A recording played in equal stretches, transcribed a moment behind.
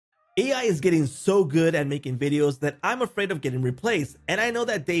AI is getting so good at making videos that I'm afraid of getting replaced, and I know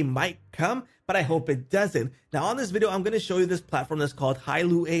that day might come, but I hope it doesn't. Now on this video, I'm going to show you this platform that's called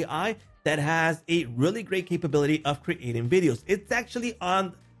Hailuo AI that has a really great capability of creating videos. It's actually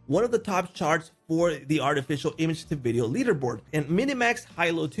on one of the top charts for the artificial image to video leaderboard. And Minimax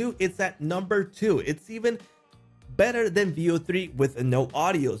Hailuo 2, it's at number 2. It's even better than VO3 with no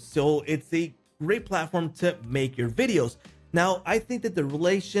audio. So it's a great platform to make your videos. Now, I think that the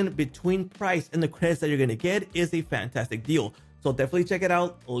relation between price and the credits that you're going to get is a fantastic deal. So definitely check it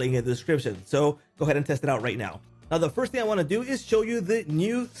out, link in the description. So go ahead and test it out right now. Now, the first thing I want to do is show you the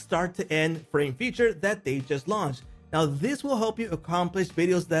new start to end frame feature that they just launched. Now, this will help you accomplish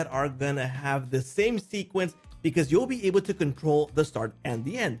videos that are going to have the same sequence because you'll be able to control the start and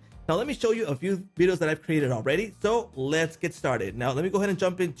the end. Now, let me show you a few videos that I've created already. So let's get started. Now, let me go ahead and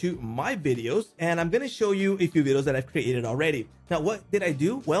jump into my videos, and I'm going to show you a few videos that I've created already. Now, what did I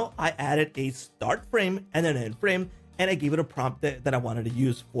do? Well, I added a start frame and an end frame, and I gave it a prompt that I wanted to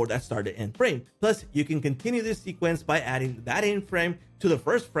use for that start to end frame. Plus, you can continue this sequence by adding that end frame to the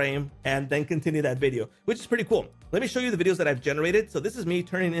first frame and then continue that video, which is pretty cool. Let me show you the videos that I've generated. So this is me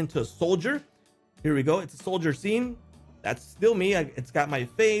turning into a soldier. Here we go. It's a soldier scene. That's still me. It's got my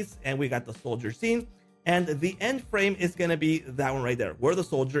face, and we got the soldier scene. And the end frame is going to be that one right there, where the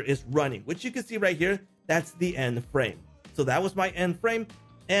soldier is running, which you can see right here. That's the end frame. So that was my end frame,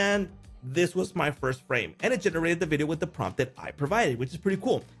 and this was my first frame, and it generated the video with the prompt that I provided, which is pretty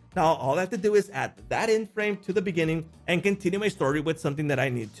cool. Now, all I have to do is add that end frame to the beginning and continue my story with something that I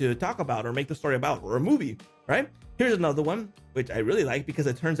need to talk about or make the story about, or a movie, right? Here's another one, which I really like because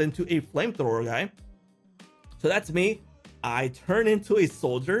it turns into a flamethrower guy. So that's me. I turn into a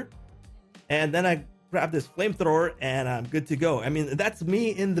soldier, and then I grab this flamethrower, and I'm good to go. I mean, that's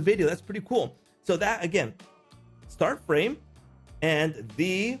me in the video. That's pretty cool. So that, again, start frame and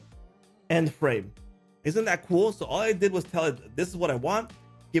the end frame. Isn't that cool? So all I did was tell it, this is what I want,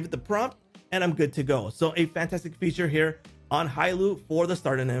 give it the prompt, and I'm good to go. So a fantastic feature here on Hailuo for the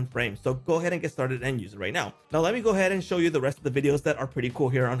start and end frame. So go ahead and get started and use it right now. Now, let me go ahead and show you the rest of the videos that are pretty cool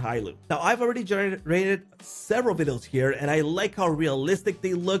here on Hailuo. Now, I've already generated several videos here, and I like how realistic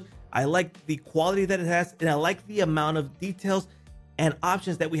they look. I like the quality that it has, and I like the amount of details and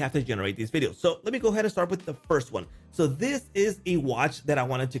options that we have to generate these videos. So let me go ahead and start with the first one. So this is a watch that I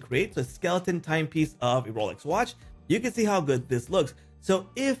wanted to create. So a skeleton timepiece of a Rolex watch. You can see how good this looks. So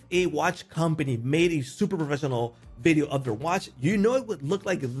if a watch company made a super professional video of their watch, you know it would look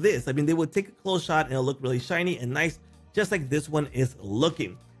like this. I mean, they would take a close shot and it'll look really shiny and nice, just like this one is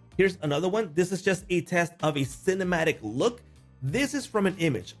looking. Here's another one. This is just a test of a cinematic look. This is from an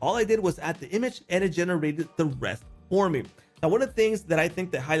image. All I did was add the image and it generated the rest for me. Now, one of the things that I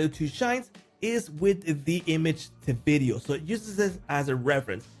think that Hailuo 2 shines is with the image to video. So it uses this as a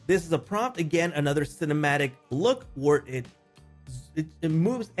reference. This is a prompt. Again, another cinematic look where it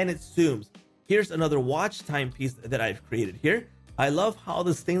moves and it zooms. Here's another watch timepiece that I've created here. I love how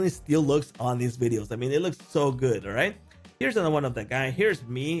the stainless steel looks on these videos. I mean, it looks so good. All right. Here's another one of that guy. Here's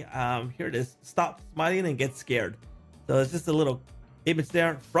me. Here it is. Stop smiling and get scared. So it's just a little image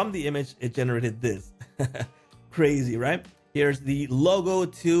there. From the image, it generated this. Crazy, right? Here's the logo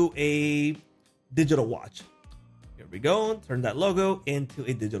to a digital watch. Here we go. Turn that logo into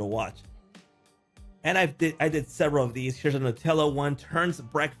a digital watch. And I did several of these. Here's a Nutella one. Turns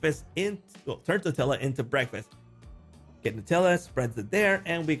Nutella into breakfast. Get Nutella, spreads it there,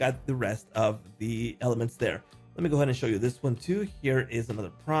 and we got the rest of the elements there. Let me go ahead and show you this one too. Here is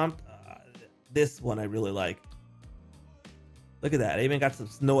another prompt. This one I really like. Look at that. I even got some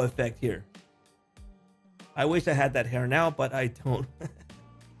snow effect here. I wish I had that hair now, but I don't.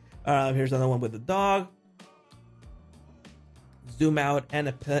 Here's another one with a dog. Zoom out and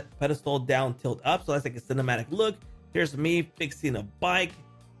a pedestal down, tilt up. So that's like a cinematic look. Here's me fixing a bike.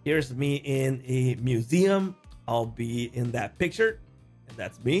 Here's me in a museum. I'll be in that picture, and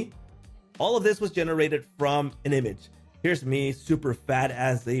that's me. All of this was generated from an image. Here's me super fat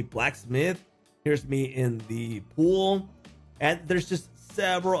as a blacksmith. Here's me in the pool. And there's just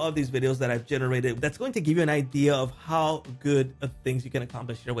several of these videos that I've generated that's going to give you an idea of how good of things you can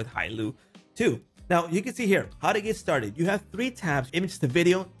accomplish here with Hailuo 2. Now, you can see here how to get started. You have 3 tabs: image to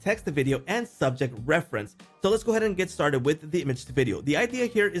video, text to video, and subject reference. So let's go ahead and get started with the image to video. The idea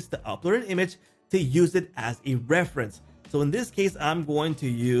here is to upload an image to use it as a reference. So in this case, I'm going to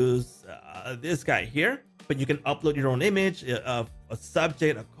use this guy here, but you can upload your own image of a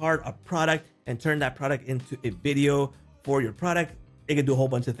subject, a card, a product, and turn that product into a video for your product. It can do a whole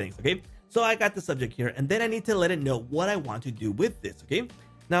bunch of things. Okay. So I got the subject here, and then I need to let it know what I want to do with this. Okay.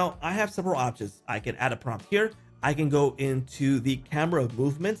 Now I have several options. I can add a prompt here. I can go into the camera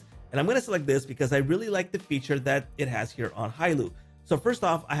movements. And I'm going to select this because I really like the feature that it has here on Hailuo. So first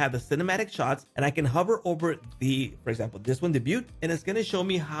off, I have the cinematic shots, and I can hover over the, for example, this one, debut, and it's going to show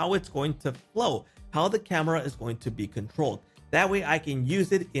me how it's going to flow, how the camera is going to be controlled. That way I can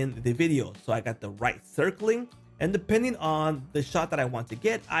use it in the video. So I got the right circling, and depending on the shot that I want to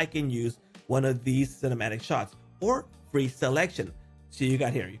get, I can use one of these cinematic shots or free selection. So you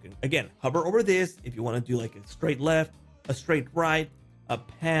got here, you can again hover over this if you want to do like a straight left, a straight right, a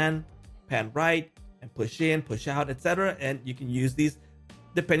pan right, and push in, push out, etc. And you can use these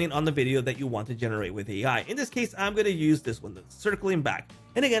depending on the video that you want to generate with AI. In this case, I'm going to use this one, the circling back.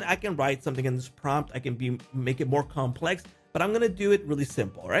 And again, I can write something in this prompt. I can make it more complex, but I'm going to do it really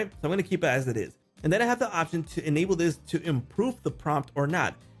simple, right? So I'm going to keep it as it is. And then I have the option to enable this to improve the prompt or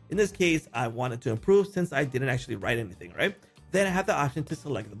not. In this case, I want it to improve since I didn't actually write anything, right? Then I have the option to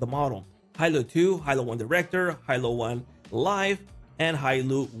select the model. Hailuo 2, Hailuo 1 Director, Hailuo 1 Live, and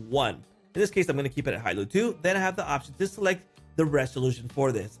Hailuo 1. In this case, I'm going to keep it at Hailuo 2. Then I have the option to select the resolution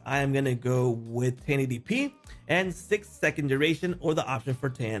for this. I am going to go with 1080p and 6-second duration, or the option for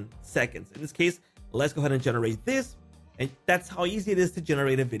 10 seconds. In this case, let's go ahead and generate this. And that's how easy it is to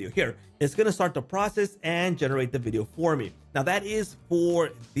generate a video here. It's going to start the process and generate the video for me. Now that is for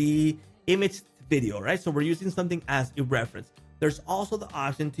the image video, right? So we're using something as a reference. There's also the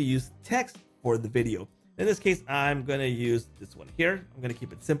option to use text for the video. In this case, I'm going to use this one here. I'm going to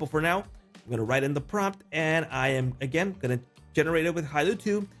keep it simple for now. I'm going to write in the prompt, and I am again going to generate it with Hailuo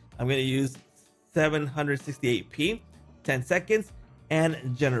 2. I'm going to use 768p, 10 seconds,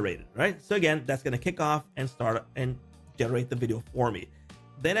 and generate it, right? So again, that's going to kick off and start and generate the video for me.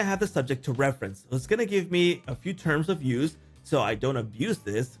 Then I have the subject to reference. So it's going to give me a few terms of use so I don't abuse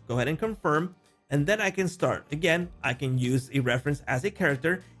this. Go ahead and confirm, and then I can start. Again, I can use a reference as a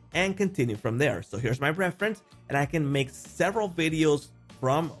character and continue from there. So here's my reference, and I can make several videos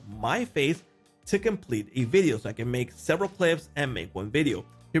from my face to complete a video. So I can make several clips and make one video.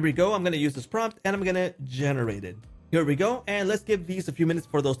 Here we go. I'm going to use this prompt and I'm going to generate it. Here we go. And let's give these a few minutes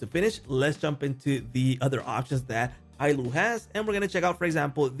for those to finish. Let's jump into the other options that Hailuo has, and we're going to check out, for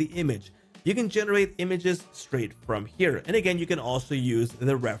example, the image. You can generate images straight from here. And again, you can also use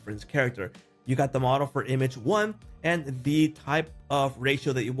the reference character. You got the model for image 1 and the type of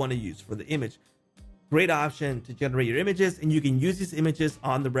ratio that you want to use for the image. Great option to generate your images, and you can use these images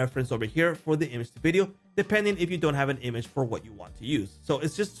on the reference over here for the image to video, depending if you don't have an image for what you want to use. So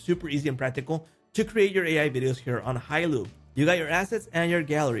it's just super easy and practical to create your AI videos here on Hailuo. You got your assets and your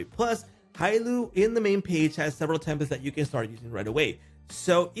gallery. Plus, Hailuo in the main page has several templates that you can start using right away.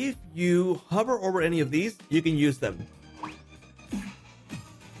 So if you hover over any of these, you can use them.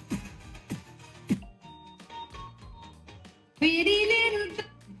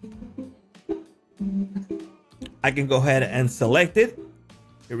 I can go ahead and select it.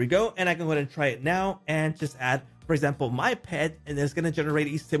 Here we go. And I can go ahead and try it now and just add, for example, my pet, and it's going to generate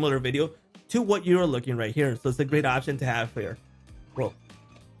a similar video to what you're looking right here. So it's a great option to have here. Well,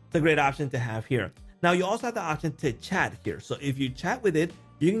 it's a great option to have here. Now you also have the option to chat here. So if you chat with it,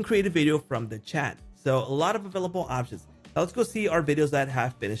 you can create a video from the chat. So a lot of available options. Now let's go see our videos that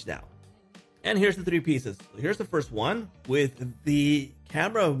have finished now. And here's the 3 pieces. So here's the first one with the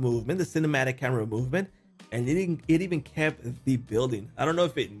camera movement, the cinematic camera movement, and it even kept the building. I don't know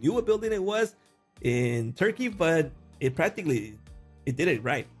if it knew what building it was in Turkey, but it did it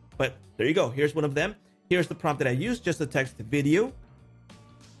right. But there you go. Here's one of them. Here's the prompt that I used, just a text to video.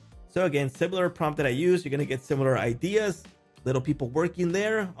 So again, similar prompt that I used. You're going to get similar ideas, little people working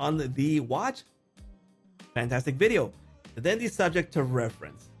there on the watch. Fantastic video. And then the subject to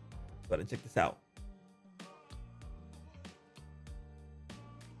reference. Go ahead and check this out.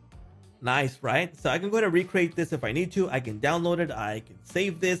 Nice, right? So I can go ahead and recreate this if I need to. I can download it, I can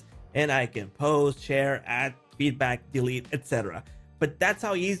save this, and I can post, share, add feedback, delete, etc. But that's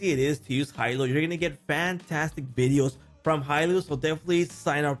how easy it is to use Hailuo. You're going to get fantastic videos from Hailuo, so definitely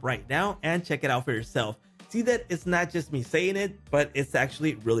sign up right now and check it out for yourself. See that it's not just me saying it, but it's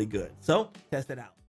actually really good. So test it out.